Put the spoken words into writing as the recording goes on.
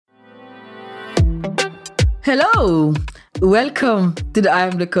Hello, welcome to the I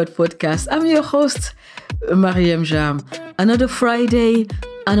Am the Code podcast. I'm your host, Mariam Jam. Another Friday,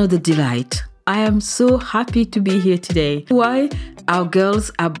 another delight. I am so happy to be here today. Why? Our girls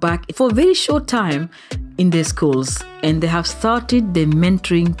are back for a very short time in their schools and they have started the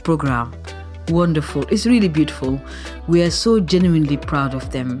mentoring program. Wonderful. It's really beautiful. We are so genuinely proud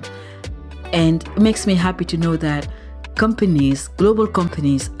of them. And it makes me happy to know that companies, global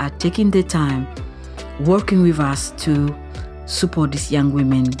companies, are taking their time working with us to support these young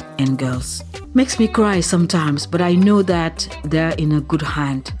women and girls. Makes me cry sometimes, but I know that they're in a good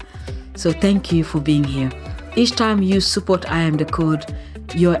hand. So thank you for being here. Each time you support I Am the Code,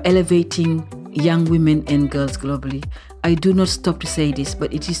 you're elevating young women and girls globally. I do not stop to say this,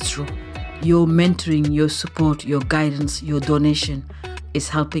 but it is true. Your mentoring, your support, your guidance, your donation is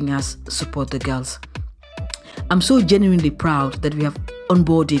helping us support the girls. I'm so genuinely proud that we have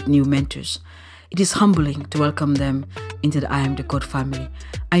onboarded new mentors. It is humbling to welcome them into the I Am the Code family.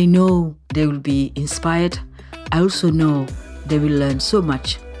 I know they will be inspired. I also know they will learn so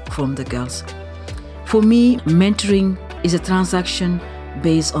much from the girls. For me, mentoring is a transaction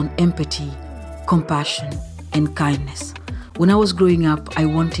based on empathy, compassion, and kindness. When I was growing up, I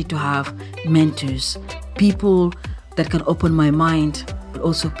wanted to have mentors, people that can open my mind, but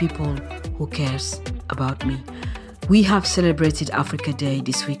also people who cares about me. We have celebrated Africa Day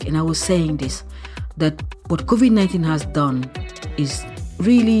this week, and I was saying this, that what COVID-19 has done is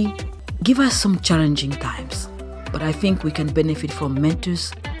really give us some challenging times. But I think we can benefit from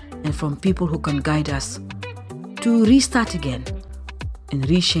mentors and from people who can guide us to restart again and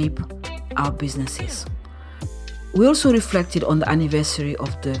reshape our businesses. We also reflected on the anniversary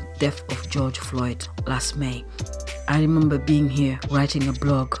of the death of George Floyd last May. I remember being here writing a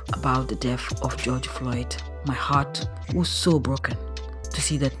blog about the death of George Floyd. My heart was so broken to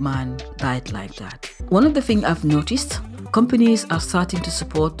see that man died like that. One of the things I've noticed, companies are starting to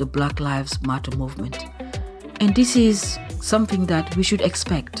support the Black Lives Matter movement. And this is something that we should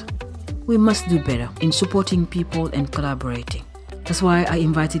expect. We must do better in supporting people and collaborating. That's why I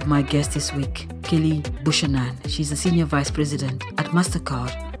invited my guest this week, Kelly Buchanan. She's a senior vice president at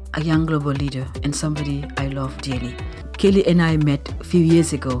MasterCard, a young global leader and somebody I love dearly. Kelly and I met a few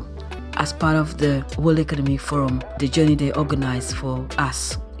years ago as part of the World Economic Forum, the journey they organize for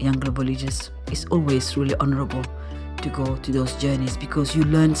us, young global leaders. It's always really honorable to go to those journeys because you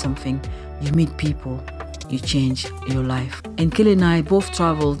learn something, you meet people, you change your life. And Kelly and I both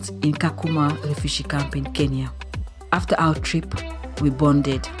traveled in Kakuma refugee camp in Kenya. After our trip, we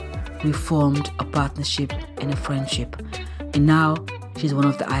bonded, we formed a partnership and a friendship. And now she's one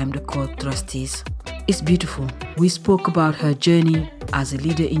of the I Am the Code trustees. It's beautiful. We spoke about her journey as a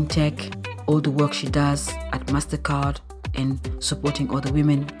leader in tech, all the work she does at MasterCard and supporting other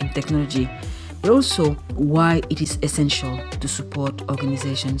women in technology, but also why it is essential to support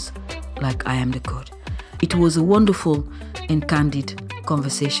organizations like I Am the Code. It was a wonderful and candid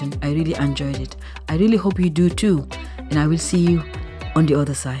conversation. I really enjoyed it. I really hope you do too. And I will see you on the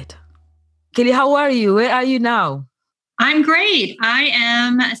other side. Kelly, how are you? Where are you now? I'm great. I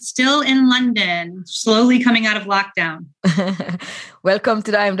am still in London, slowly coming out of lockdown. Welcome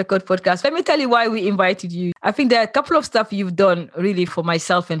to the I Am the Code podcast. Let me tell you why we invited you. I think there are a couple of stuff you've done really for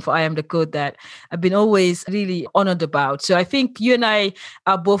myself and for I Am the Code that I've been always really honored about. So I think you and I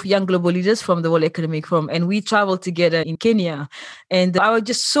are both young global leaders from the World Economic Forum, and we traveled together in Kenya. And I was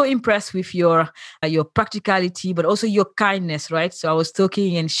just so impressed with your practicality, but also your kindness, right? So I was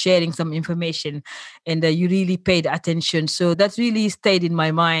talking and sharing some information, and you really paid attention. So that really stayed in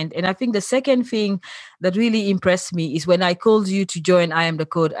my mind. And I think the second thing that really impressed me is when I called you to join I Am the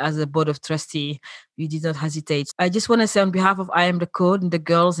Code as a board of trustee, you did not hesitate. I just want to say on behalf of I Am the Code and the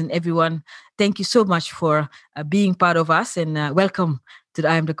girls and everyone, thank you so much for being part of us and welcome to the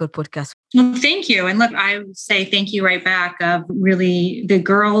I Am the Code podcast. Well, thank you. And look, I would say thank you right back of really the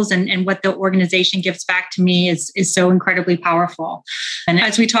girls and what the organization gives back to me is so incredibly powerful. And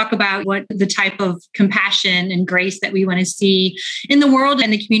as we talk about what the type of compassion and grace that we want to see in the world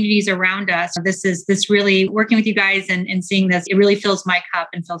and the communities around us, this really working with you guys and seeing this, it really fills my cup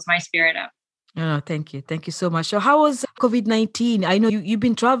and fills my spirit up. Oh, thank you. Thank you so much. So how was COVID-19? I know you've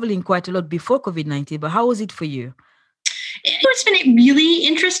been traveling quite a lot before COVID-19, but how was it for you? It's been really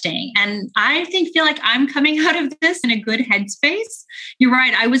interesting. And I feel like I'm coming out of this in a good headspace. You're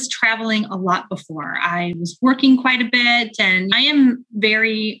right. I was traveling a lot before. I was working quite a bit and I am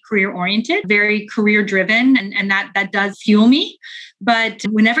very career oriented, very career driven. And that does fuel me. But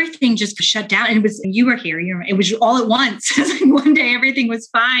when everything just shut down, and you were here, it was all at once. One day everything was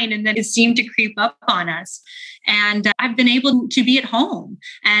fine. And then it seemed to creep up on us. And I've been able to be at home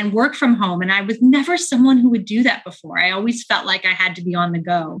and work from home. And I was never someone who would do that before. I always felt like I had to be on the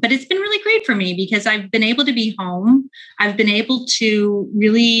go. But it's been really great for me because I've been able to be home. I've been able to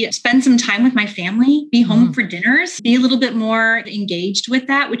really spend some time with my family, be home for dinners, be a little bit more engaged with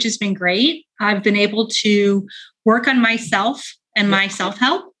that, which has been great. I've been able to work on myself and my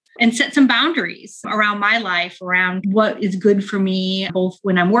self-help and set some boundaries around my life, around what is good for me, both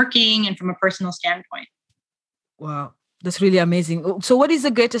when I'm working and from a personal standpoint. Wow. That's really amazing. So what is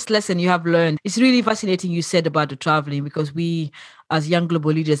the greatest lesson you have learned? It's really fascinating you said about the traveling, because we as young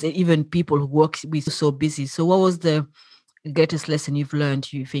global leaders, and even people who work, we're so busy. So what was the greatest lesson you've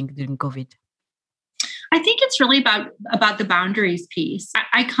learned, you think, during COVID? I think it's really about the boundaries piece.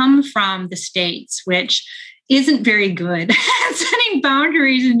 I come from the States, which isn't very good at setting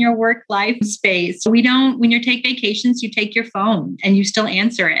boundaries in your work life space. When you take vacations, you take your phone and you still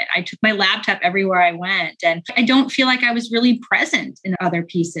answer it. I took my laptop everywhere I went, and I don't feel like I was really present in other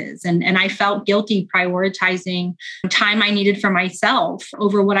pieces. And I felt guilty prioritizing time I needed for myself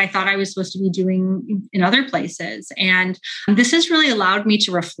over what I thought I was supposed to be doing in other places. And this has really allowed me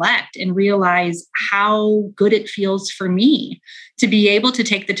to reflect and realize how good it feels for me to be able to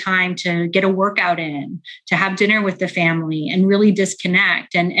take the time to get a workout in, to have dinner with the family and really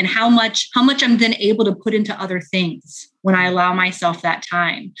disconnect, and how much I'm then able to put into other things when I allow myself that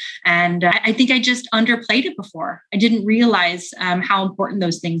time. And I think I just underplayed it before. I didn't realize how important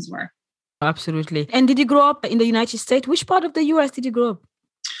those things were. Absolutely. And did you grow up in the United States? Which part of the US did you grow up?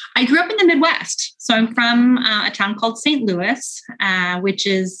 I grew up in the Midwest. So I'm from a town called St. Louis, which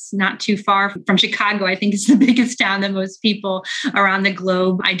is not too far from Chicago. I think it's the biggest town that most people around the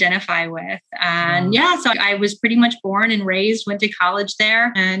globe identify with. And so I was pretty much born and raised, went to college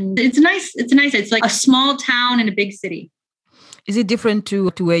there. And it's nice. It's like a small town in a big city. Is it different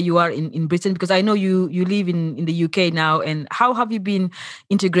to where you are in Britain? Because I know you live in the UK now. And how have you been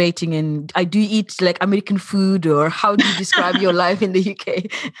integrating? And do you eat like American food, or how do you describe your life in the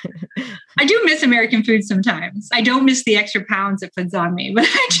UK? I do miss American food sometimes. I don't miss the extra pounds it puts on me, but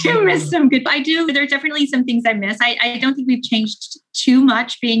I do miss some good. I do. There's definitely some things I miss. I don't think we've changed too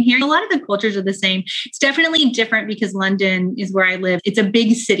much being here. A lot of the cultures are the same. It's definitely different because London is where I live. It's a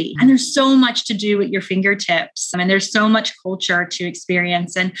big city and there's so much to do at your fingertips. And there's so much culture to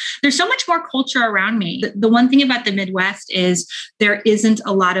experience. And there's so much more culture around me. The one thing about the Midwest is there isn't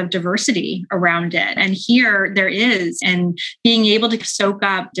a lot of diversity around it. And here there is. And being able to soak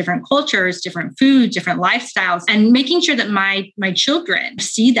up different cultures, different foods, different lifestyles, and making sure that my children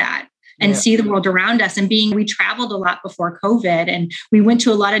see that and see the world around us. And we traveled a lot before COVID, and we went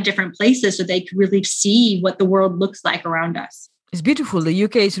to a lot of different places so they could really see what the world looks like around us. It's beautiful. The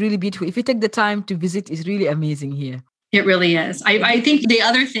UK is really beautiful. If you take the time to visit, it's really amazing here. It really is. I think the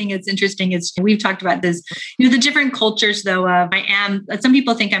other thing that's interesting is we've talked about this, the different cultures though. Some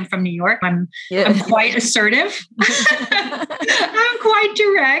people think I'm from New York. I'm quite assertive. I'm quite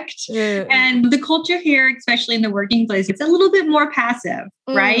direct. Yeah. And the culture here, especially in the working place, it's a little bit more passive,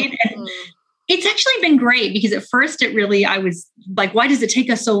 right? And it's actually been great because at first I was like, why does it take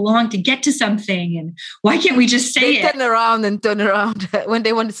us so long to get to something? And why can't we just say it? They turn around. When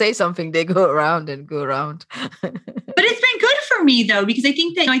they want to say something, they go around and go around. But it's been good for me though, because I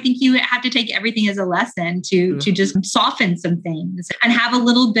think you have to take everything as a lesson to just soften some things and have a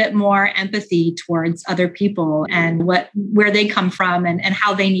little bit more empathy towards other people and where they come from and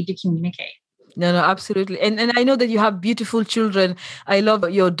how they need to communicate. No, absolutely. And I know that you have beautiful children. I love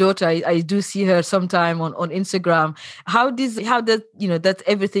your daughter. I do see her sometime on Instagram. How that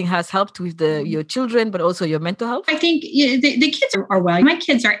everything has helped with your children, but also your mental health? I think the kids are well. My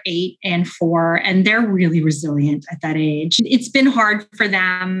kids are 8 and 4, and they're really resilient at that age. It's been hard for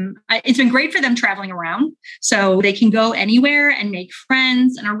them. It's been great for them traveling around. So they can go anywhere and make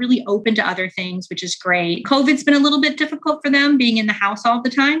friends and are really open to other things, which is great. COVID's been a little bit difficult for them being in the house all the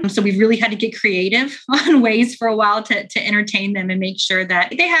time. So we've really had to get creative on ways for a while to entertain them and make sure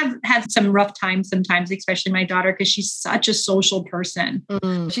that they have some rough times sometimes, especially my daughter, because she's such a social person.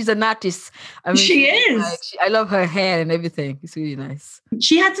 She's an artist. She is. I love her hair and everything. It's really nice.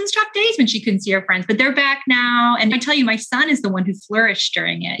 She had some tough days when she couldn't see her friends, but they're back now. And I tell you, my son is the one who flourished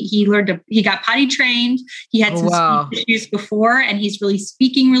during it. He got potty trained. He had some speech issues before, and he's really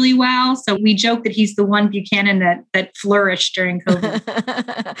speaking really well. So we joke that he's the one Buchanan that flourished during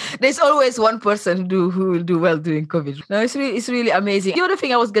COVID. There's always one person who will do well during COVID. No, it's really amazing. The other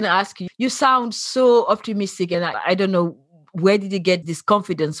thing I was going to ask you sound so optimistic, and I don't know, where did you get this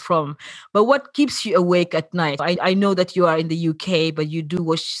confidence from? But what keeps you awake at night? I know that you are in the UK, but you do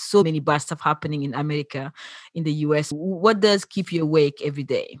watch so many bad stuff happening in America, in the US. What does keep you awake every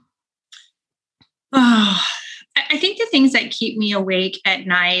day? I think the things that keep me awake at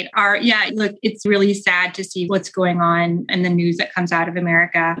night are, look, it's really sad to see what's going on in the news that comes out of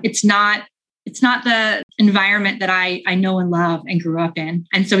America. It's not the environment that I know and love and grew up in.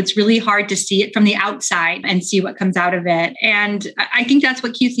 And so it's really hard to see it from the outside and see what comes out of it. And I think that's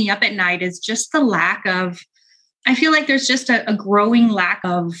what keeps me up at night is just the lack of, I feel like there's just a growing lack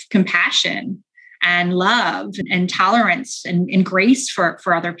of compassion and love and tolerance and grace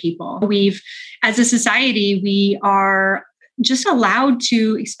for other people. As a society, we are just allowed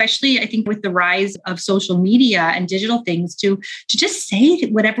to, especially I think with the rise of social media and digital things, to just say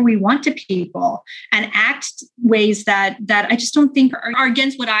whatever we want to people and act ways that I just don't think are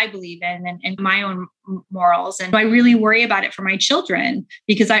against what I believe in and my own morals. And I really worry about it for my children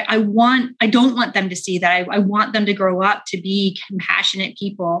because I don't want them to see that. I want them to grow up to be compassionate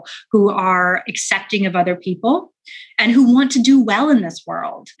people who are accepting of other people and who want to do well in this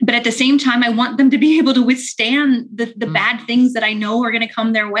world. But at the same time, I want them to be able to withstand the bad things that I know are going to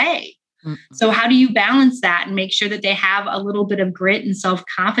come their way. So how do you balance that and make sure that they have a little bit of grit and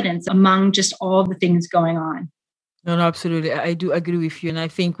self-confidence among just all the things going on? No, absolutely. I do agree with you. And I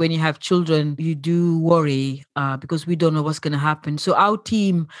think when you have children, you do worry because we don't know what's going to happen. So our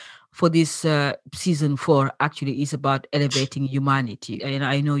team for this season 4 actually is about elevating humanity. And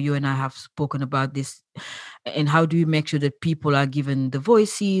I know you and I have spoken about this. And how do you make sure that people are given the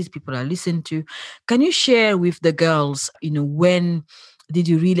voices, people are listened to? Can you share with the girls, when did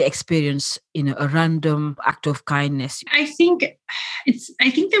you really experience, a random act of kindness? I think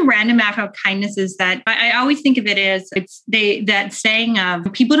the random act of kindness is that I always think of it as that saying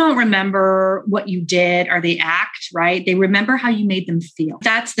of people don't remember what you did or they act, right? They remember how you made them feel.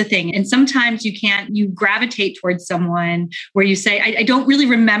 That's the thing. And sometimes you gravitate towards someone where you say, I don't really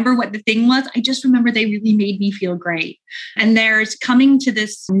remember what the thing was. I just remember they really made me feel great. And there's coming to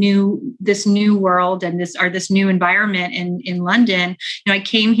this new world and this new environment in London. I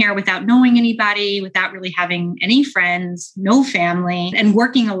came here without knowing anybody, without really having any friends, no family, and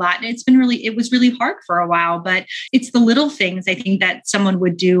working a lot. And it was really hard for a while, but it's the little things I think that someone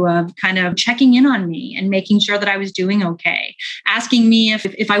would do of kind of checking in on me and making sure that I was doing okay, asking me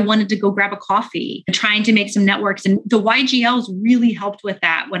if I wanted to go grab a coffee, trying to make some networks. And the YGLs really helped with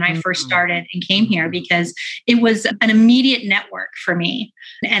that when I first started and came here because it was an immediate network for me.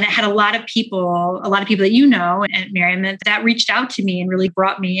 And it had a lot of people that you know, and Miriam, that reached out to me and really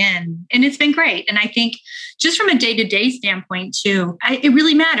brought me in. And it's been great. And I think just from a day-to-day standpoint too, it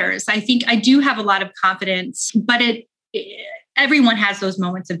really matters. I think I do have a lot of confidence, but everyone has those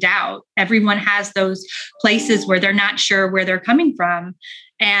moments of doubt. Everyone has those places where they're not sure where they're coming from.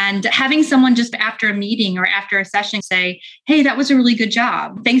 And having someone just after a meeting or after a session say, hey, that was a really good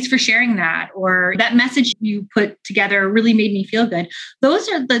job. Thanks for sharing that. Or that message you put together really made me feel good. Those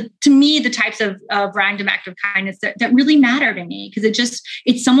are to me, the types of random act of kindness that really matter to me because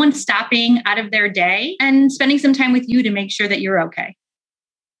it's someone stopping out of their day and spending some time with you to make sure that you're okay.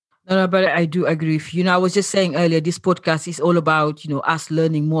 No, but I do agree with you. I was just saying earlier, this podcast is all about, us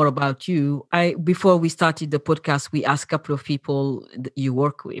learning more about you. Before we started the podcast, we asked a couple of people that you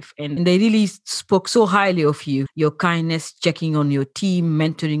work with, and they really spoke so highly of you, your kindness, checking on your team,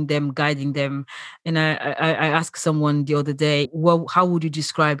 mentoring them, guiding them. And I asked someone the other day, well, how would you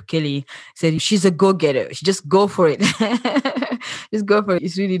describe Kelly? Said she's a go-getter. She just go for it. Just go for it.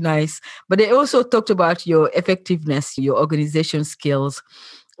 It's really nice. But they also talked about your effectiveness, your organization skills.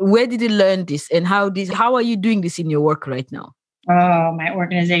 Where did you learn this and how are you doing this in your work right now? Oh, my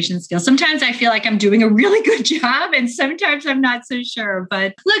organization skills. Sometimes I feel like I'm doing a really good job and sometimes I'm not so sure.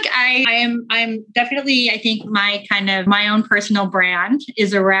 But look, I'm definitely, I think my own personal brand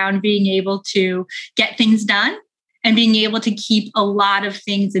is around being able to get things done and being able to keep a lot of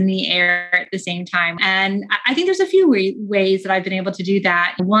things in the air at the same time. And I think there's a few ways that I've been able to do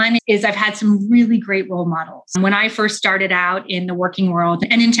that. One is I've had some really great role models. When I first started out in the working world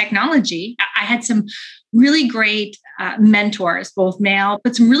and in technology, I had some really great mentors, both male,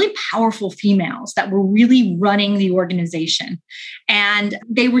 but some really powerful females that were really running the organization. And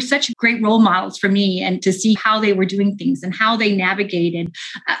they were such great role models for me and to see how they were doing things and how they navigated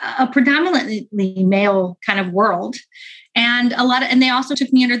a predominantly male kind of world. And they also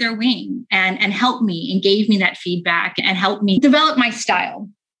took me under their wing and helped me and gave me that feedback and helped me develop my style.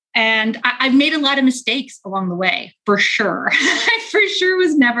 And I've made a lot of mistakes along the way, for sure. I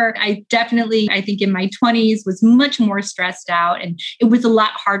think in my 20s was much more stressed out. And it was a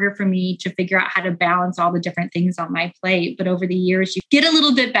lot harder for me to figure out how to balance all the different things on my plate. But over the years, you get a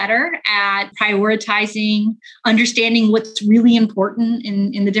little bit better at prioritizing, understanding what's really important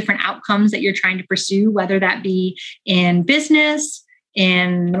in the different outcomes that you're trying to pursue, whether that be in business,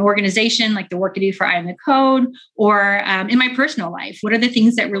 in an organization, like the work I do for I Am the Code, or in my personal life? What are the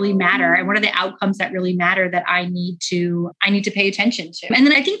things that really matter? And what are the outcomes that really matter that I need to pay attention to? And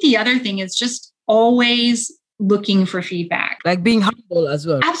then I think the other thing is just always looking for feedback. Like being humble as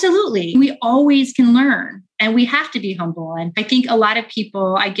well. Absolutely. We always can learn and we have to be humble. And I think a lot of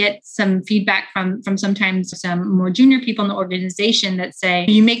people, I get some feedback from sometimes some more junior people in the organization that say,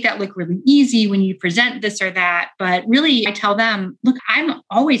 you make that look really easy when you present this or that. But really, I tell them, look, I'm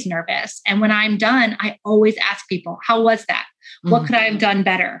always nervous. And when I'm done, I always ask people, how was that? What could I have done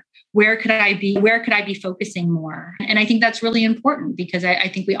better? Where could I be focusing more? And I think that's really important because I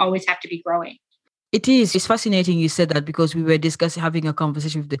think we always have to be growing. It is. It's fascinating you said that because we were having a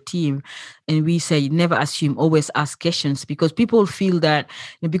conversation with the team and we say, never assume, always ask questions because people feel that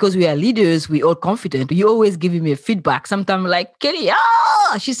because we are leaders, we are confident. You always giving me a feedback. Sometimes like, Kelly,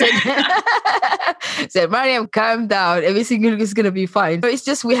 she said, said, Mariam, calm down. Everything is going to be fine. So it's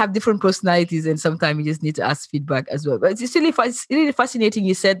just, we have different personalities and sometimes you just need to ask feedback as well. But it's really fascinating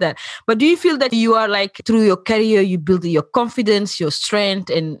you said that. But do you feel that you are like, through your career, you build your confidence, your strength,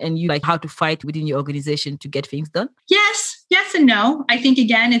 and you like how to fight within your organization to get things done? Yes and no. I think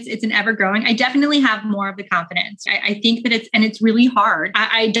again, it's an ever growing. I definitely have more of the confidence. I think that it's really hard.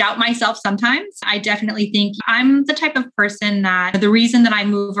 I doubt myself sometimes. I definitely think I'm the type of person that the reason that I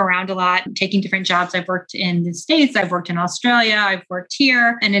move around a lot, taking different jobs. I've worked in the States, I've worked in Australia, I've worked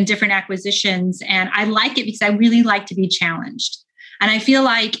here and in different acquisitions. And I like it because I really like to be challenged. And I feel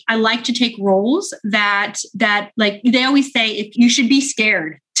like I like to take roles that like they always say, if you should be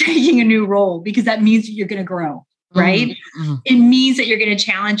scared taking a new role because that means you're going to grow, right? Mm-hmm. It means that you're going to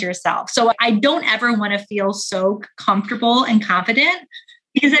challenge yourself. So I don't ever want to feel so comfortable and confident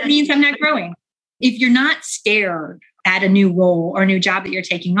because that means I'm not growing. If you're not scared at a new role or a new job that you're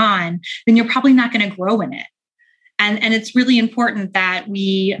taking on, then you're probably not going to grow in it. And it's really important that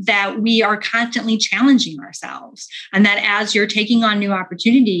we are constantly challenging ourselves and that as you're taking on new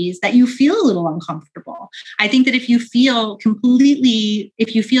opportunities, that you feel a little uncomfortable. I think that if you feel completely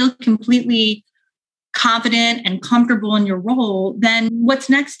confident and comfortable in your role, then what's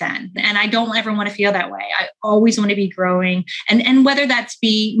next then? And I don't ever want to feel that way. I always want to be growing. And whether that's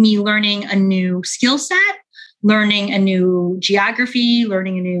be me learning a new skill set, learning a new geography,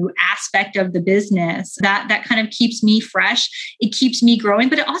 learning a new aspect of the business, that kind of keeps me fresh. It keeps me growing,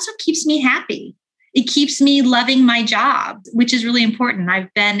 but it also keeps me happy. It keeps me loving my job, which is really important.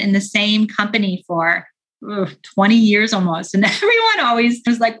 I've been in the same company for 20 years almost. And everyone always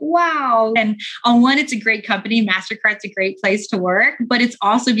was like, wow. And on one, it's a great company. MasterCard's a great place to work, but it's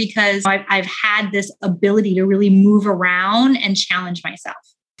also because I've had this ability to really move around and challenge myself.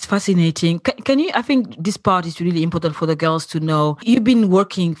 It's fascinating. Can you, I think this part is really important for the girls to know. You've been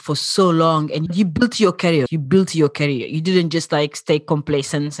working for so long and you built your career. You didn't just like stay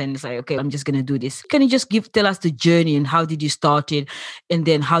complacent and say, okay, I'm just going to do this. Can you just tell us the journey and how did you start it? And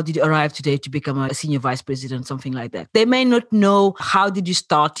then how did you arrive today to become a senior vice president, something like that? They may not know how did you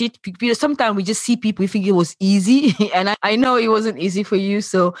start it because sometimes we just see people, we think it was easy. And I know it wasn't easy for you.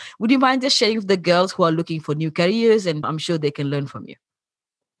 So would you mind just sharing with the girls who are looking for new careers? And I'm sure they can learn from you.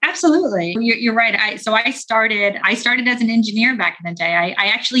 Absolutely. You're right. I started as an engineer back in the day. I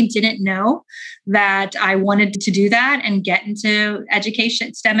actually didn't know that I wanted to do that and get into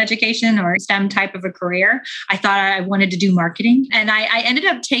education, STEM education or STEM type of a career. I thought I wanted to do marketing. And I ended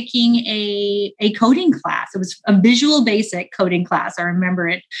up taking a coding class. It was a Visual Basic coding class. I remember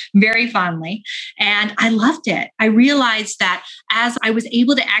it very fondly. And I loved it. I realized that as I was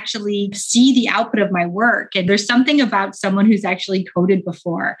able to actually see the output of my work, and there's something about someone who's actually coded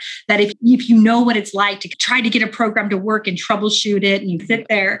before, that if you know what it's like to try to get a program to work and troubleshoot it and you sit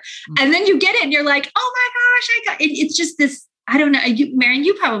there and then you get it and you're like, oh my gosh, it's just this, I don't know. Marian,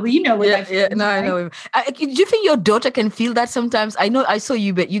 you probably, you know what that feels no, like. I know. Do you think your daughter can feel that sometimes? I know I saw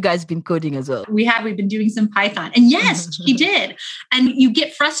you, but you guys been coding as well. We've been doing some Python. And yes, she did. And you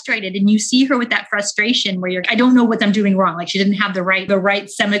get frustrated and you see her with that frustration where I don't know what I'm doing wrong. Like she didn't have the right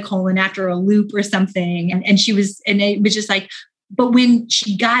semicolon after a loop or something. And it was just like, but when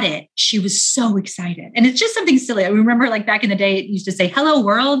she got it, she was so excited. And it's just something silly. I remember like back in the day, it used to say, hello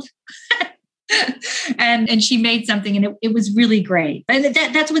world. and she made something and it was really great. And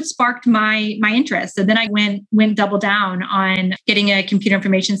that's what sparked my interest. So then I went double down on getting a computer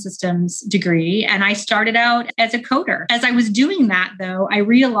information systems degree. And I started out as a coder. As I was doing that though, I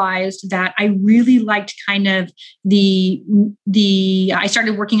realized that I really liked kind of I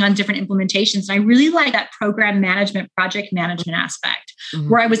started working on different implementations. And I really liked that program management, project management aspect,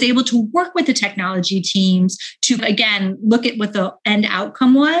 where I was able to work with the technology teams to, again, look at what the end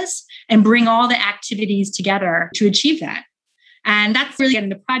outcome was and bring all the activities together to achieve that. And that's really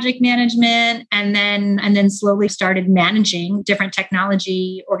getting into project management, and then slowly started managing different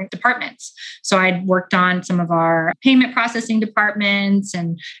technology or departments. So I'd worked on some of our payment processing departments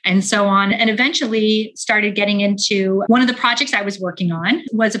and so on. And eventually started getting into one of the projects I was working on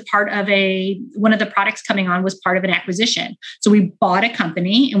was one of the products coming on was part of an acquisition. So we bought a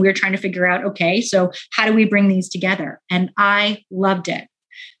company and we were trying to figure out, okay, so how do we bring these together? And I loved it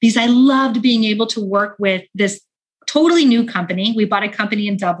because I loved being able to work with this totally new company. We bought a company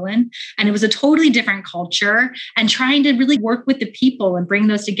in Dublin, and it was a totally different culture, and trying to really work with the people and bring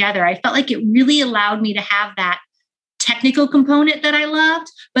those together. I felt like it really allowed me to have that technical component that I loved,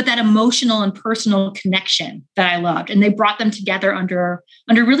 but that emotional and personal connection that I loved. And they brought them together under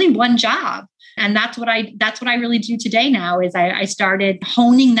really one job. And that's what I really do today now is I started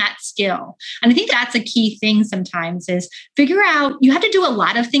honing that skill. And I think that's a key thing sometimes is figure out, you have to do a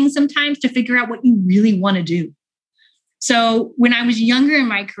lot of things sometimes to figure out what you really want to do. So when I was younger in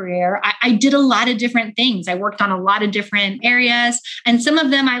my career, I did a lot of different things. I worked on a lot of different areas, and some of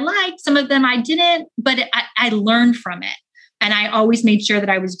them I liked, some of them I didn't, but I learned from it. And I always made sure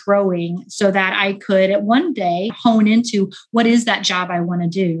that I was growing so that I could one day hone into what is that job I want to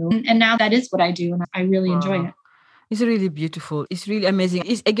do. And now that is what I do. And I really enjoy it. It's really beautiful. It's really amazing.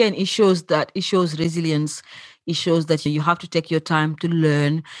 It shows resilience. It shows that you have to take your time to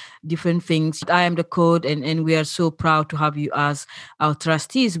learn different things. I am the code, and we are so proud to have you as our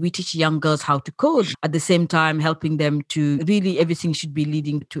trustees. We teach young girls how to code, at the same time helping them to really, everything should be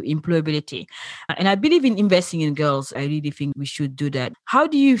leading to employability. And I believe in investing in girls. I really think we should do that. How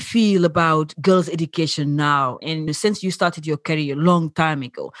do you feel about girls' education now? And since you started your career a long time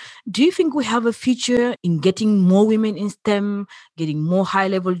ago, do you think we have a future in getting more women in STEM, getting more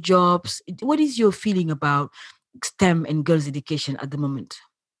high-level jobs? What is your feeling about STEM and girls' education at the moment?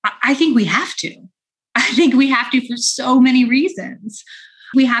 I think we have to. I think we have to for so many reasons.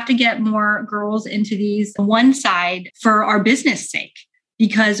 We have to get more girls into these one side for our business sake,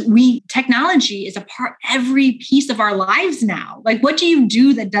 because technology is a part, every piece of our lives now. Like, what do you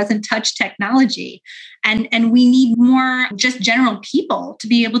do that doesn't touch technology? And we need more just general people to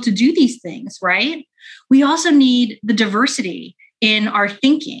be able to do these things, right? We also need the diversity in our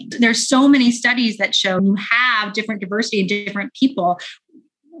thinking. There's so many studies that show you have different diversity and different people,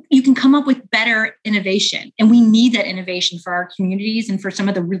 you can come up with better innovation. And we need that innovation for our communities and for some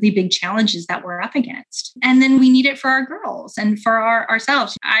of the really big challenges that we're up against. And then we need it for our girls and for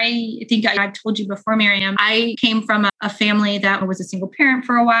ourselves. I think I've told you before, Miriam, I came from a family that was a single parent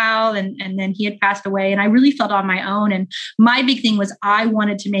for a while, and then he had passed away, and I really felt on my own. And my big thing was I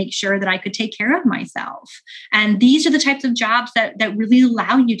wanted to make sure that I could take care of myself. And these are the types of jobs that really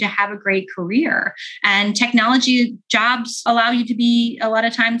allow you to have a great career. And technology jobs allow you to be, a lot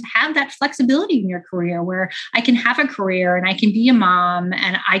of times, have that flexibility in your career where I can have a career and I can be a mom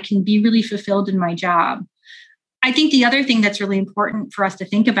and I can be really fulfilled in my job. I think the other thing that's really important for us to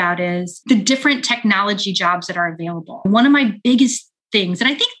think about is the different technology jobs that are available. One of my biggest things, and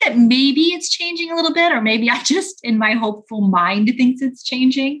I think that maybe it's changing a little bit, or maybe I just in my hopeful mind thinks it's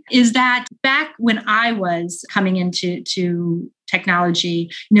changing, is that back when I was coming into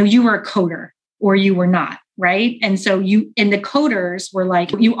technology, you were a coder or you were not. Right. And so the coders were like,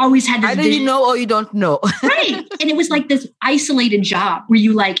 you always had this. Either you know or you don't know. Right. And it was like this isolated job where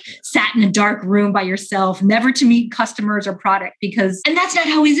you sat in a dark room by yourself, never to meet customers or product and that's not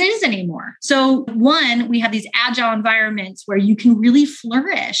how it is anymore. So one, we have these agile environments where you can really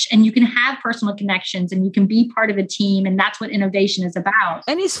flourish and you can have personal connections and you can be part of a team. And that's what innovation is about.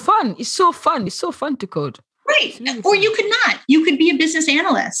 And it's fun. It's so fun. It's so fun to code. Right. Really or you could not. You could be a business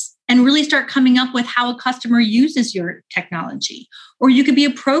analyst and really start coming up with how a customer uses your technology. Or you could be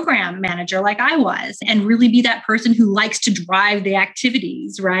a program manager like I was and really be that person who likes to drive the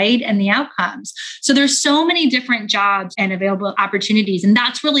activities, right? And the outcomes. So there's so many different jobs and available opportunities. And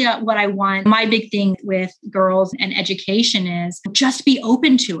that's really what I want. My big thing with girls and education is just be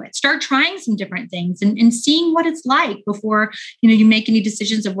open to it. Start trying some different things and seeing what it's like before, you make any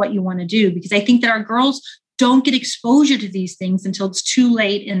decisions of what you want to do. Because I think that our girls don't get exposure to these things until it's too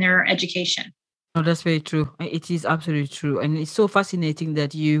late in their education. Oh, that's very true. It is absolutely true. And it's so fascinating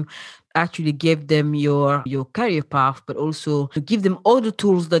that you actually gave them your career path, but also to give them all the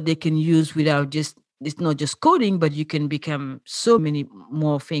tools that they can use without just it's not just coding, but you can become so many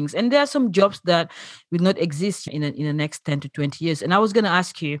more things. And there are some jobs that will not exist in the next 10 to 20 years. And I was going to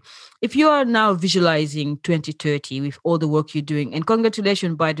ask you, if you are now visualizing 2030 with all the work you're doing, and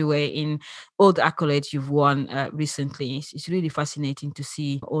congratulations, by the way, in all the accolades you've won recently. It's really fascinating to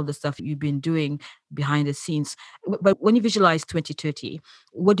see all the stuff you've been doing behind the scenes. But when you visualize 2030,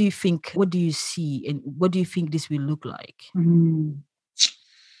 what do you think, what do you see, and what do you think this will look like?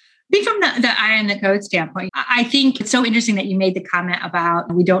 I think from the I am the code standpoint, I think it's so interesting that you made the comment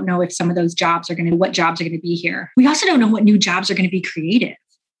about we don't know if some of those jobs are what jobs are going to be here. We also don't know what new jobs are going to be created.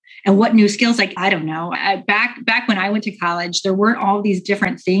 And what new skills, like, I don't know. Back when I went to college, there weren't all these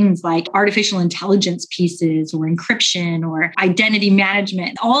different things like artificial intelligence pieces or encryption or identity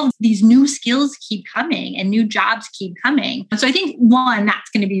management. All of these new skills keep coming and new jobs keep coming. So I think, one, that's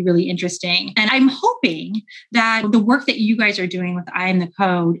going to be really interesting. And I'm hoping that the work that you guys are doing with I Am the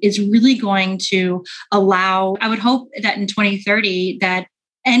Code is really going to allow, I would hope that in 2030 that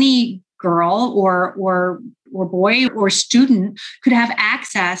any girl or boy or student could have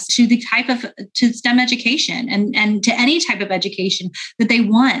access to the type of to STEM education and to any type of education that they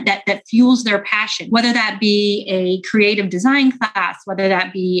want that fuels their passion, whether that be a creative design class, whether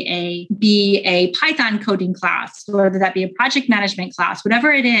that be a Python coding class, whether that be a project management class, whatever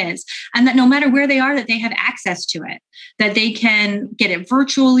it is, and that no matter where they are, that they have access to it, that they can get it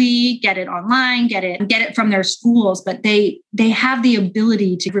virtually, get it online, get it from their schools, but they have the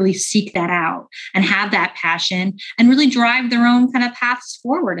ability to really seek that out and have that passion and really drive their own kind of paths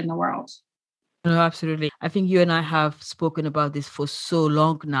forward in the world. No, absolutely. I think you and I have spoken about this for so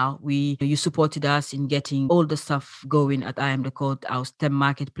long now. You supported us in getting all the stuff going at I Am the Code. Our STEM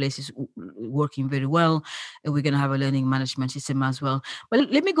marketplace is working very well. And we're going to have a learning management system as well.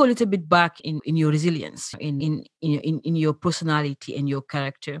 But let me go a little bit back in your resilience, in your personality and your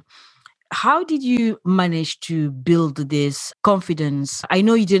character. How did you manage to build this confidence? I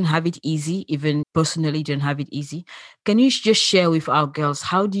know you didn't have it easy, even personally, you didn't have it easy. Can you just share with our girls,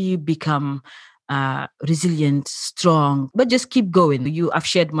 how do you become resilient, strong, but just keep going? I've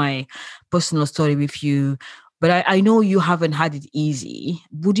shared my personal story with you, but I know you haven't had it easy.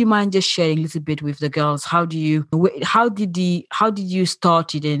 Would you mind just sharing a little bit with the girls? How did you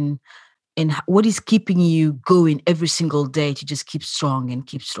start it, and what is keeping you going every single day to just keep strong and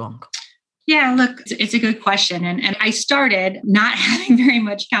keep strong? Yeah, look, it's a good question. And I started not having very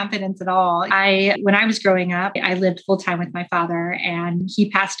much confidence at all. When I was growing up, I lived full time with my father, and he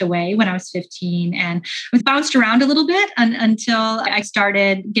passed away when I was 15, and I was bounced around a little bit until I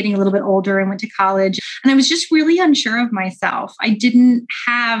started getting a little bit older and went to college. And I was just really unsure of myself. I didn't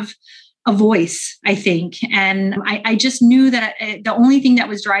have a voice, I think. And I just knew that the only thing that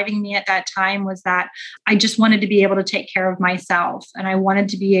was driving me at that time was that I just wanted to be able to take care of myself. And I wanted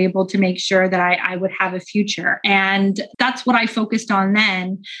to be able to make sure that I would have a future. And that's what I focused on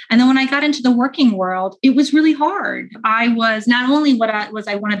then. And then when I got into the working world, it was really hard. I was not only one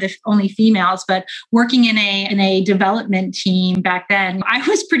of the only females, but working in a development team back then, I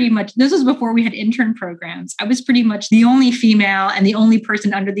was pretty much, this was before we had intern programs. I was pretty much the only female and the only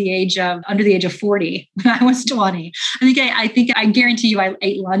person under the age of 40 when I was 20. I guarantee you I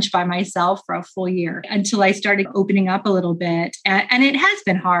ate lunch by myself for a full year until I started opening up a little bit. And it has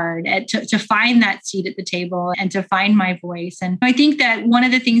been hard to find that seat at the table and to find my voice. And I think that one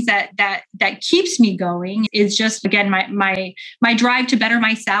of the things that keeps me going is just, again, my drive to better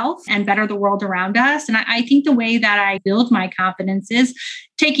myself and better the world around us. And I think the way that I build my confidence is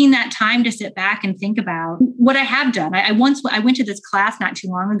taking that time to sit back and think about what I have done. I went to this class not too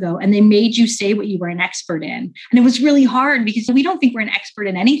long ago, and they made you say what you were an expert in. And it was really hard because we don't think we're an expert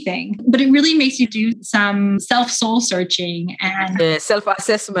in anything, but it really makes you do some soul searching and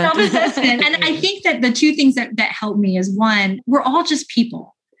self-assessment. And I think that the two things that helped me is, one, we're all just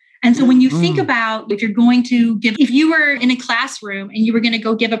people. And so when you think about if you were in a classroom and you were going to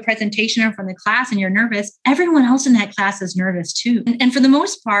go give a presentation in front of the class and you're nervous, everyone else in that class is nervous too. And for the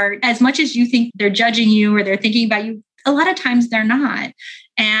most part, as much as you think they're judging you or they're thinking about you, a lot of times they're not.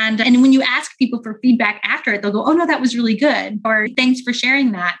 And when you ask people for feedback after it, they'll go, "Oh no, that was really good," or "Thanks for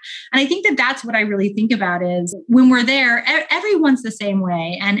sharing that." And I think that that's what I really think about is when we're there, everyone's the same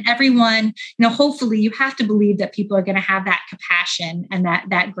way. And everyone, hopefully you have to believe that people are going to have that compassion and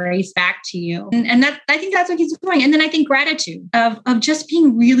that grace back to you. And that, I think that's what keeps going. And then I think gratitude of just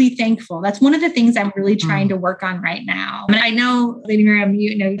being really thankful. That's one of the things I'm really trying to work on right now. And I know, Lady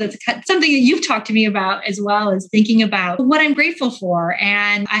Miriam, that's something that you've talked to me about as well, as thinking about what I'm grateful for.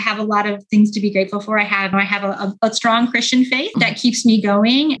 And I have a lot of things to be grateful for. I have a strong Christian faith that keeps me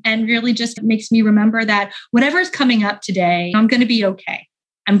going and really just makes me remember that whatever's coming up today, I'm going to be okay.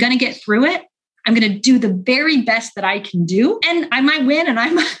 I'm going to get through it. I'm going to do the very best that I can do. And I might win and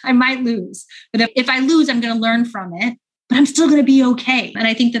I might lose. But if I lose, I'm going to learn from it, but I'm still going to be okay. And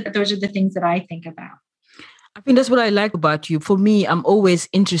I think that those are the things that I think about. I think that's what I like about you. For me, I'm always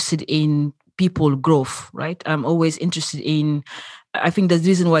interested in people growth, right? I'm always interested in, I think that's the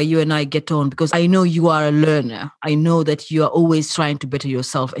reason why you and I get on, because I know you are a learner. I know that you are always trying to better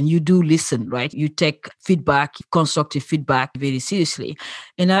yourself and you do listen, right? You take feedback, constructive feedback very seriously.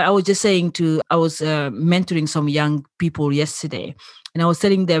 And I was just saying I was mentoring some young people yesterday. And I was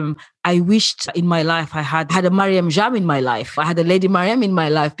telling them, I wished in my life I had a Mariam Jam in my life. I had a Lady Mariam in my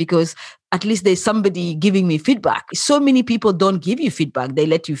life, because at least there's somebody giving me feedback. So many people don't give you feedback. They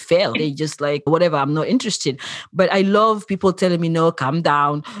let you fail. They just like, whatever, I'm not interested. But I love people telling me, no, calm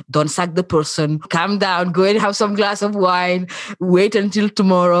down. Don't sack the person. Calm down. Go and have some glass of wine. Wait until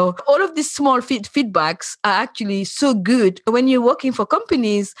tomorrow. All of these small feedbacks are actually so good. When you're working for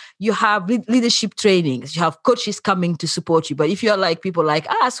companies, you have leadership trainings. You have coaches coming to support you. But if you're like people like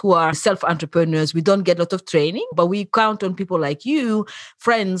us who are self-entrepreneurs, we don't get a lot of training, but we count on people like you,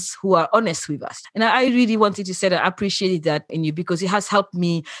 friends who are honest with us. And I really wanted to say that I appreciated that in you, because it has helped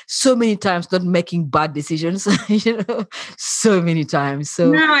me so many times not making bad decisions, so many times.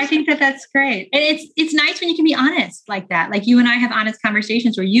 So no, I think that's great. And it's nice when you can be honest like that. Like you and I have honest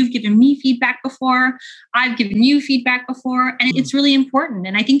conversations where you've given me feedback before, I've given you feedback before, and it's really important.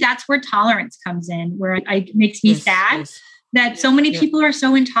 And I think that's where tolerance comes in, where it makes me sad. That so many people are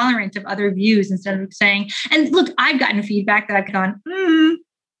so intolerant of other views, instead of saying, and look, I've gotten feedback that I've gone,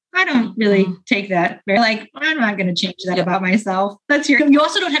 I don't really take that. Like, I'm not going to change that about myself. You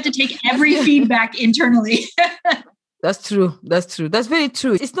also don't have to take every feedback internally. That's true. That's very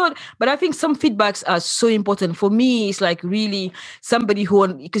true. It's not, but I think some feedbacks are so important. For me, it's like really somebody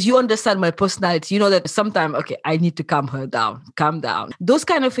because you understand my personality, you know that sometimes, okay, I need to calm down. Those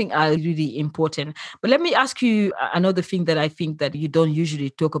kind of things are really important. But let me ask you another thing that I think that you don't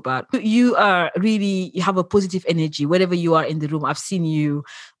usually talk about. You have a positive energy wherever you are in the room. I've seen you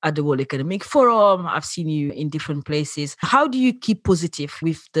at the World Economic Forum. I've seen you in different places. How do you keep positive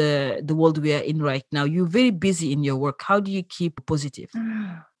with the world we are in right now? You're very busy in your work. How do you keep positive?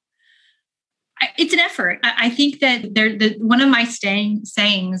 It's an effort. I think that one of my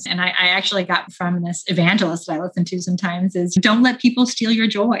sayings, and I actually got from this evangelist that I listen to sometimes, is don't let people steal your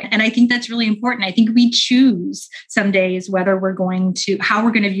joy. And I think that's really important. I think we choose some days how we're going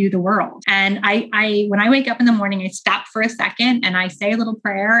to view the world. And when I wake up in the morning, I stop for a second and I say a little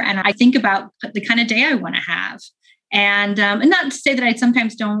prayer and I think about the kind of day I want to have. And not to say that I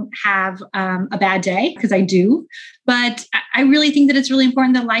sometimes don't have a bad day, because I do, but I really think that it's really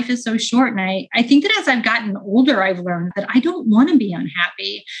important that life is so short. And I think that as I've gotten older, I've learned that I don't want to be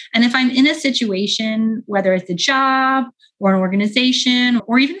unhappy. And if I'm in a situation, whether it's a job or an organization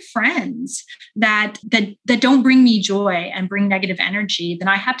or even friends that don't bring me joy and bring negative energy, then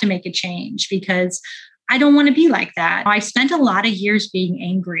I have to make a change, because I don't want to be like that. I spent a lot of years being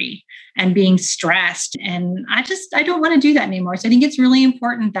angry and being stressed, and I don't want to do that anymore. So I think it's really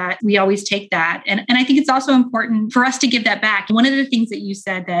important that we always take that. And I think it's also important for us to give that back. One of the things that you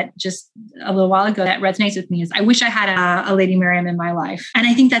said that just a little while ago that resonates with me is I wish I had a Lady Mariam in my life. And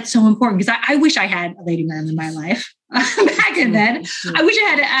I think that's so important, because I wish I had a Lady Mariam in my life. Back in then, I wish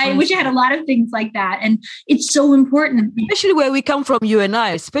I had a lot of things like that, and it's so important. Especially where we come from, you and I.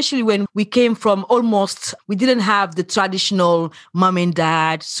 Especially when we came from we didn't have the traditional mom and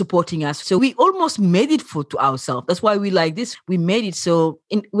dad supporting us, so we almost made it to ourselves. That's why we like this. We made it. So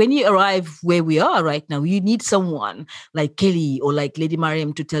when you arrive where we are right now, you need someone like Kelly or like Lady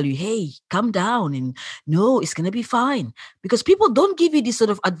Mariam to tell you, "Hey, calm down," and no, it's gonna be fine. Because people don't give you this sort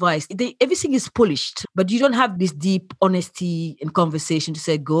of advice. Everything is polished, but you don't have this deep honesty and conversation to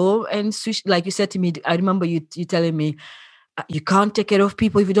say, go and switch. Like you said to me, I remember you telling me, you can't take care of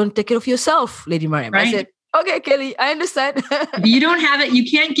people if you don't take care of yourself, Lady Mariam. Right. I said, okay, Kelly, I understand. If you don't have it, you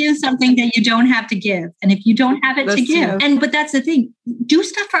can't give something that you don't have to give. And if you don't have it to give, but that's the thing, do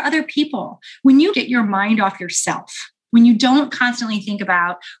stuff for other people. When you get your mind off yourself, when you don't constantly think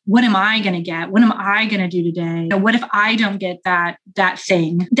about, what am I going to get? What am I going to do today? What if I don't get that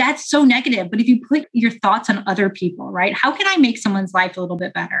thing? That's so negative. But if you put your thoughts on other people, right? How can I make someone's life a little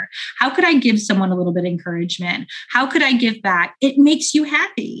bit better? How could I give someone a little bit of encouragement? How could I give back? It makes you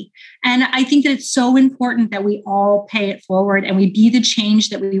happy. And I think that it's so important that we all pay it forward and we be the change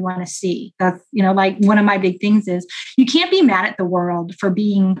that we want to see. That's, like one of my big things is you can't be mad at the world for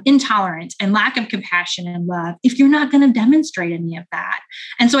being intolerant and lack of compassion and love if you're not going to demonstrate any of that.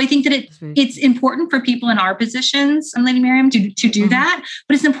 And so I think that it's important for people in our positions, Lady Miriam, to do that,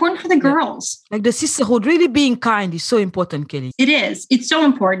 but it's important for the girls. Like the sisterhood, really being kind is so important, Kelly. It is. It's so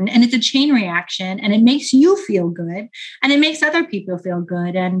important. And it's a chain reaction, and it makes you feel good, and it makes other people feel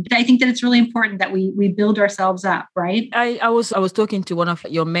good. And I think that it's really important that we build ourselves up, right? I was talking to one of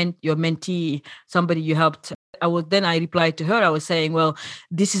your mentee, somebody you helped. I replied to her. I was saying, well,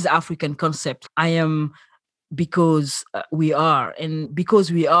 this is African concept. I am because we are, and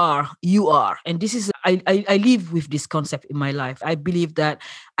because we are, you are. And this is, I live with this concept in my life. I believe that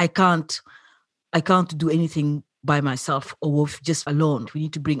I can't do anything by myself or with just alone. We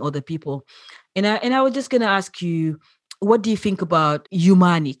need to bring other people. And I was just going to ask you, what do you think about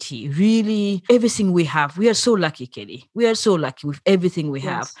humanity? Really, everything we have. We are so lucky, Kelly. We are so lucky with everything we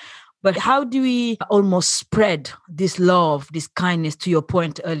have. But how do we almost spread this love, this kindness, to your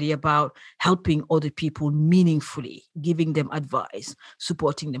point earlier about helping other people meaningfully, giving them advice,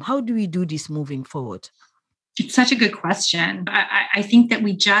 supporting them? How do we do this moving forward? It's such a good question. I think that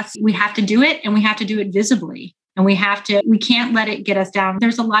we have to do it, and we have to do it visibly. And we can't let it get us down.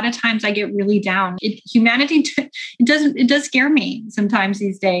 There's a lot of times I get really down. Humanity, it does scare me sometimes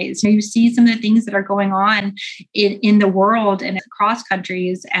these days. You see some of the things that are going on in the world and across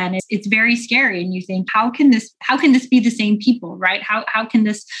countries, and it's very scary. And you think, how can this be the same people, right? How can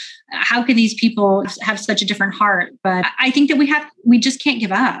these people have such a different heart? But I think that we just can't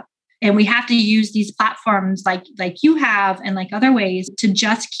give up. And we have to use these platforms like you have and like other ways to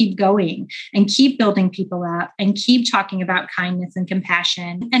just keep going and keep building people up and keep talking about kindness and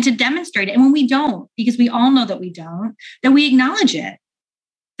compassion and to demonstrate it. And when we don't, because we all know that we don't, that we acknowledge it,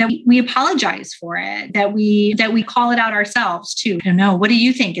 that we apologize for it, that we call it out ourselves too. I don't know. What do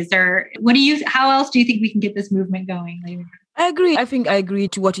you think? How else do you think we can get this movement going? I agree. I think I agree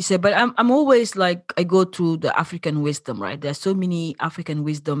to what you said, but I'm always like, I go through the African wisdom, right? There's so many African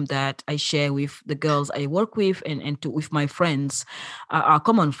wisdom that I share with the girls I work with and with my friends, our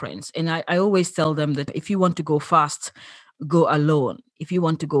common friends. And I always tell them that if you want to go fast, go alone. If you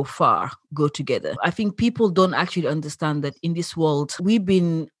want to go far, go together. I think people don't actually understand that in this world, we've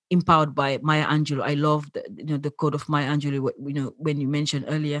been empowered by Maya Angelou. I love the quote of Maya Angelou, when you mentioned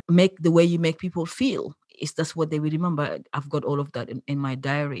earlier, make the way you make people feel. That's what they will remember. I've got all of that in my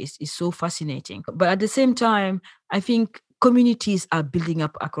diary. It's so fascinating. But at the same time, I think communities are building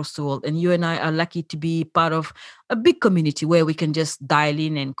up across the world. And you and I are lucky to be part of a big community where we can just dial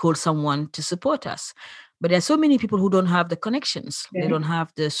in and call someone to support us. But there are so many people who don't have the connections. Yeah. They don't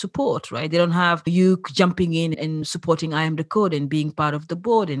have the support, right? They don't have you jumping in and supporting I Am the Code and being part of the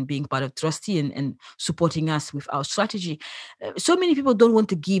board and being part of trustee and supporting us with our strategy. So many people don't want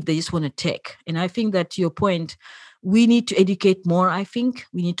to give. They just want to take. And I think that to your point, we need to educate more. I think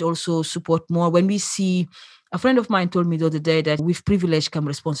we need to also support more. When we see, a friend of mine told me the other day that with privilege comes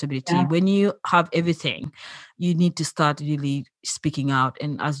responsibility. Yeah. When you have everything, you need to start really speaking out.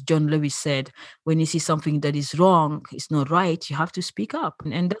 And as John Lewis said, when you see something that is wrong, it's not right, you have to speak up.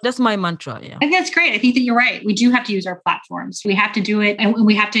 And that's my mantra. Yeah. I think that's great. I think that you're right. We do have to use our platforms. We have to do it. And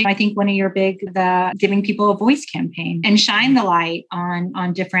we have to, I think one of your the giving people a voice campaign and shine the light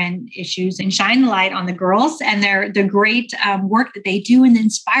on different issues and shine the light on the girls and the great work that they do and the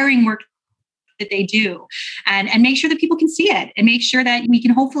inspiring work that they do and make sure that people can see it and make sure that we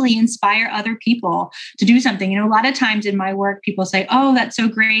can hopefully inspire other people to do something. A lot of times in my work, people say, oh, that's so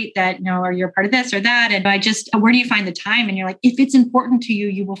great that, or you're part of this or that. And where do you find the time? And you're like, if it's important to you,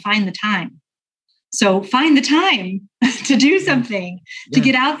 you will find the time. So find the time to do something, to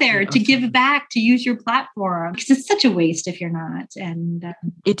get out there, to give back, to use your platform. Because it's such a waste if you're not. And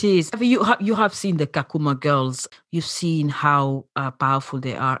it is. You have seen the Kakuma girls. You've seen how powerful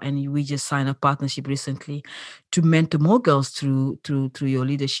they are. And we just signed a partnership recently to mentor more girls through your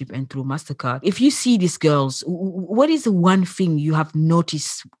leadership and through MasterCard. If you see these girls, what is the one thing you have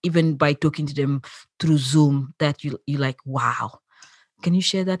noticed, even by talking to them through Zoom, that you're like, wow? Can you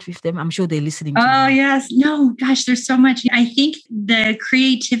share that with them? I'm sure they're listening to you. Oh, yes. No, gosh, there's so much. I think the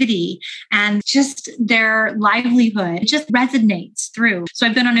creativity and just their livelihood just resonates through. So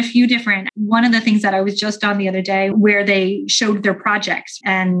I've been on a few different, one of the things that I was just on the other day where they showed their projects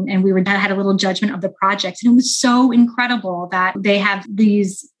and we had a little judgment of the projects. And it was so incredible that they have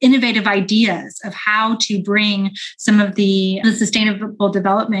these innovative ideas of how to bring some of the sustainable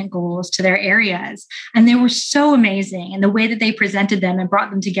development goals to their areas. And they were so amazing. And the way that they presented them and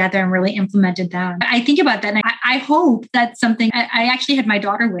brought them together and really implemented them. I think about that. And I hope that's something. I actually had my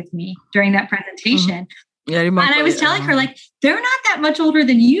daughter with me during that presentation. Mm-hmm. Yeah, and I was telling her, like, they're not that much older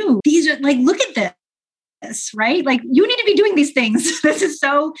than you. These are like, look at this, right? Like, you need to be doing these things. This is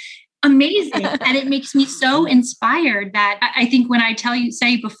so amazing. And it makes me so inspired that I think when I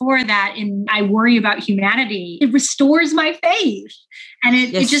say before that, and I worry about humanity, it restores my faith. And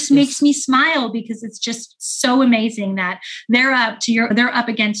it just makes me smile because it's just so amazing that they're up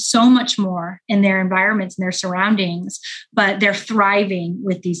against so much more in their environments and their surroundings, but they're thriving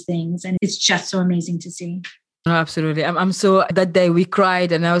with these things. And it's just so amazing to see. Oh, absolutely. I'm so, that day we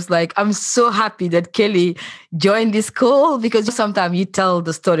cried and I was like, I'm so happy that Kelly joined this call, because sometimes you tell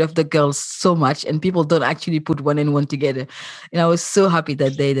the story of the girls so much and people don't actually put one and one together. And I was so happy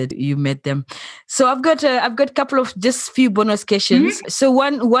that day that you met them. So I've got a couple of just few bonus questions. Mm-hmm. So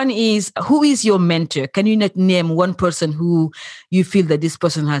one is, who is your mentor? Can you not name one person who you feel that this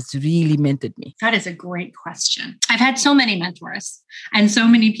person has really mentored me? That is a great question. I've had so many mentors and so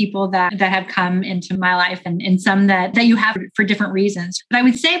many people that have come into my life, and some that you have for different reasons. But I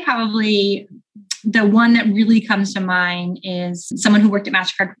would say probably the one that really comes to mind is someone who worked at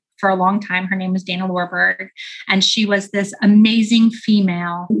MasterCard for a long time. Her name was Dana Lorberg. And she was this amazing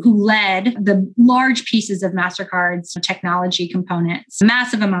female who led the large pieces of MasterCard's technology components,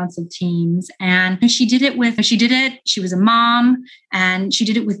 massive amounts of teams. And she was a mom, and she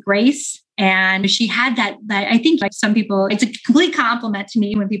did it with grace. And she had that I think, like some people, it's a complete compliment to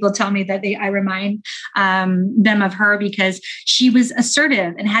me when people tell me that I remind them of her, because she was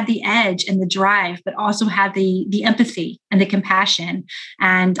assertive and had the edge and the drive, but also had the empathy and the compassion.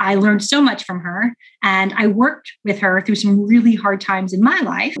 And I learned so much from her. And I worked with her through some really hard times in my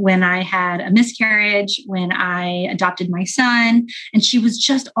life, when I had a miscarriage, when I adopted my son, and she was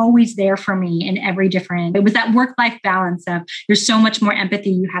just always there for me in every different. It was that work-life balance of there's so much more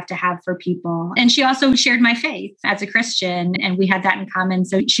empathy you have to have for people. And she also shared my faith as a Christian, and we had that in common.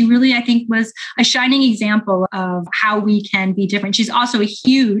 So she really, I think, was a shining example of how we can be different. She's also a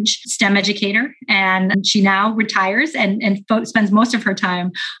huge STEM educator, and she now retires and spends most of her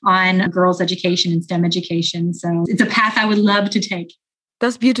time on girls' education and STEM education. So it's a path I would love to take.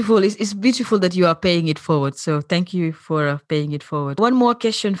 That's beautiful. It's beautiful that you are paying it forward. So thank you for paying it forward. One more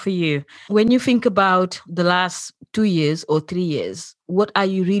question for you. When you think about the last 2 years or 3 years, what are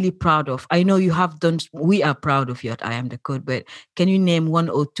you really proud of? I know you have done, we are proud of you at I Am the Code, but can you name 1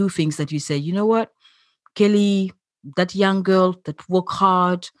 or 2 things that you say, you know what, Kelly, that young girl that worked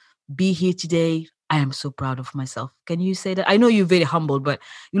hard, be here today, I am so proud of myself. Can you say that? I know you're very humble, but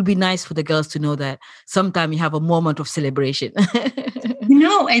it'll be nice for the girls to know that sometime you have a moment of celebration.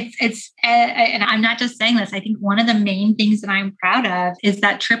 No, it's and I'm not just saying this. I think one of the main things that I'm proud of is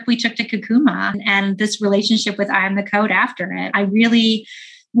that trip we took to Kakuma and this relationship with I Am the Code after it. I really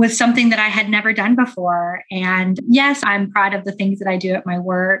was something that I had never done before. And yes, I'm proud of the things that I do at my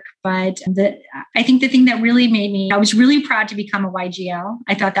work, but I think the thing that really made me, I was really proud to become a YGL.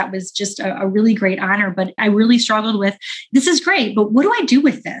 I thought that was just a really great honor, but I really struggled with, this is great, but what do I do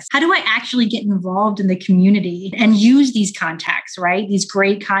with this? How do I actually get involved in the community and use these contacts, right? These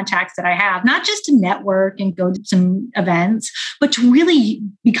great contacts that I have, not just to network and go to some events, but to really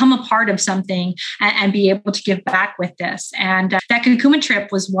become a part of something and be able to give back with this. And that Kakuma trip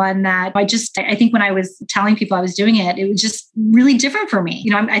was one that I think when I was telling people I was doing it, it was just really different for me. You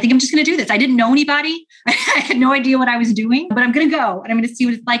know, I think I'm just going to do this. I didn't know anybody. I had no idea what I was doing, but I'm going to go and I'm going to see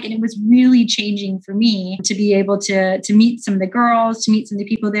what it's like. And it was really changing for me to be able to meet some of the girls, to meet some of the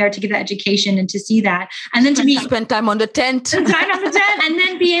people there, to get that education and to see that. And then spend time on the tent. And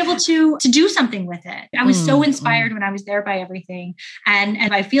then be able to do something with it. I was so inspired when I was there by everything. And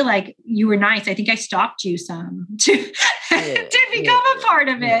I feel like you were nice. I think I stalked you some to become a part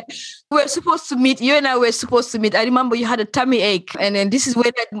of it. We're supposed to meet. You and I were supposed to meet. I remember you had a tummy ache. And then this is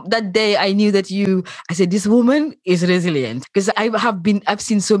where that day I knew that I said, this woman is resilient. Because I've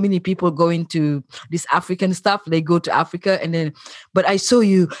seen so many people going to this African stuff. They go to Africa but I saw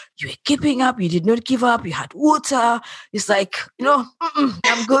you were keeping up. You did not give up. You had water. It's like,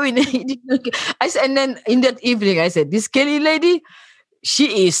 I'm going. And then in that evening, I said, this Kelly lady,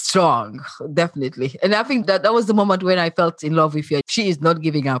 she is strong, definitely. And I think that was the moment when I felt in love with you. She is not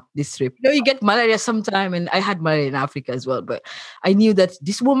giving up this trip. You get malaria sometime, and I had malaria in Africa as well. But I knew that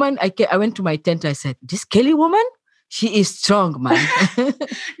this woman, I went to my tent, I said, this Kelly woman, she is strong, man.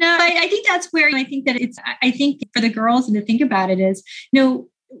 No, I think that's where I think for the girls, and to think about it is,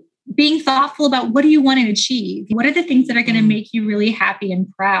 being thoughtful about what do you want to achieve? What are the things that are going to make you really happy and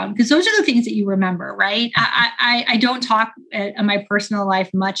proud? Because those are the things that you remember, right? I don't talk in my personal life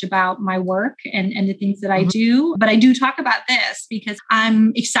much about my work and the things that I do, but I do talk about this because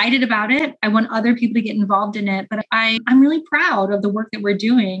I'm excited about it. I want other people to get involved in it, but I'm really proud of the work that we're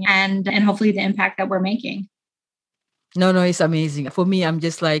doing and hopefully the impact that we're making. No, it's amazing. For me, I'm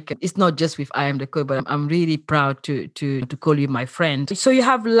just like, it's not just with I Am the Code, but I'm really proud to call you my friend. So you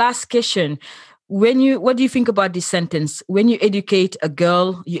have last question. What do you think about this sentence? When you educate a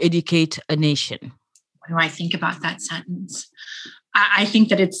girl, you educate a nation. What do I think about that sentence? I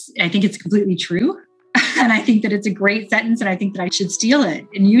think it's completely true. And I think that it's a great sentence, and I think that I should steal it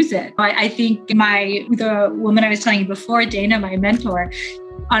and use it. I think the woman I was telling you before, Dana, my mentor,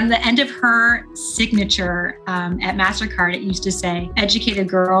 on the end of her signature at MasterCard, it used to say, educate a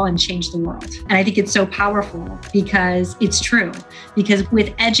girl and change the world. And I think it's so powerful because it's true. Because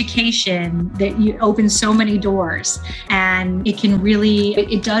with education, that you open so many doors, and it can really,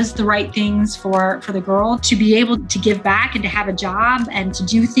 it does the right things for the girl to be able to give back and to have a job and to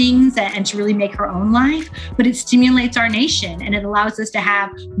do things and to really make her own life. But it stimulates our nation, and it allows us to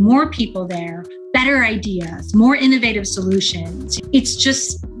have more people there, better ideas, more innovative solutions. It's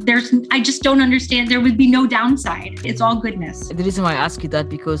just, I just don't understand. There would be no downside. It's all goodness. The reason why I ask you that,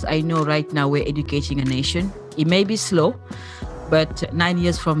 because I know right now we're educating a nation. It may be slow, but 9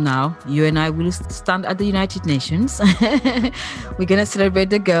 years from now, you and I will stand at the United Nations. We're going to celebrate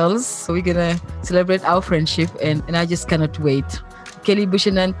the girls. We're going to celebrate our friendship. And I just cannot wait. Kelly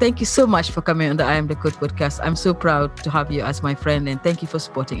Buchanan, thank you so much for coming on the I Am the Code podcast. I'm so proud to have you as my friend, and thank you for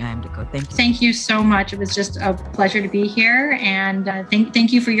supporting I Am the Code. Thank you. Thank you so much. It was just a pleasure to be here, and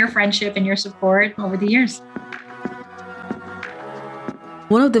thank you for your friendship and your support over the years.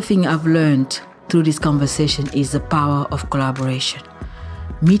 One of the things I've learned through this conversation is the power of collaboration,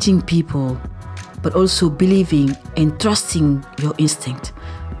 meeting people, but also believing and trusting your instinct.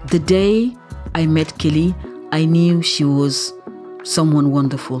 The day I met Kelly, I knew she was someone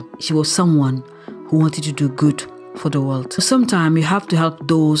wonderful. She was someone who wanted to do good for the world. Sometimes you have to help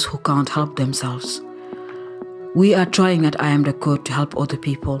those who can't help themselves. We are trying at I Am the Code to help other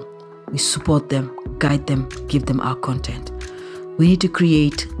people. We support them, guide them, give them our content. We need to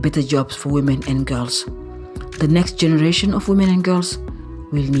create better jobs for women and girls. The next generation of women and girls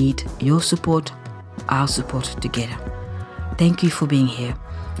will need your support, our support together. Thank you for being here.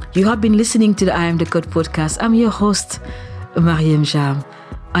 You have been listening to the I Am the Code podcast. I'm your host, Mariam Jam.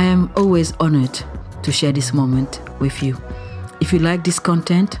 I am always honored to share this moment with you. If you like this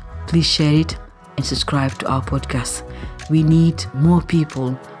content, please share it and subscribe to our podcast. We need more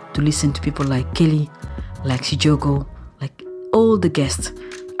people to listen to people like Kelly, like Shijogo, like all the guests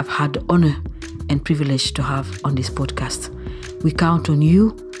I've had the honor and privilege to have on this podcast. We count on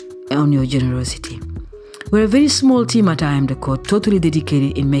you and on your generosity. We're a very small team at I Am the Code, totally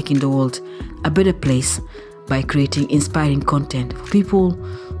dedicated in making the world a better place by creating inspiring content for people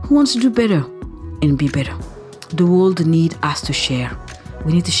who want to do better and be better. The world needs us to share.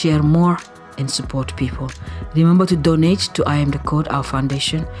 We need to share more and support people. Remember to donate to I Am the Code, our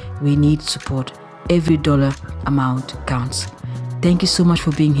foundation. We need support. Every dollar amount counts. Thank you so much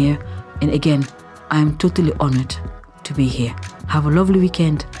for being here. And again, I am totally honored to be here. Have a lovely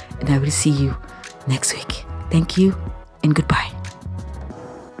weekend, and I will see you next week. Thank you and goodbye.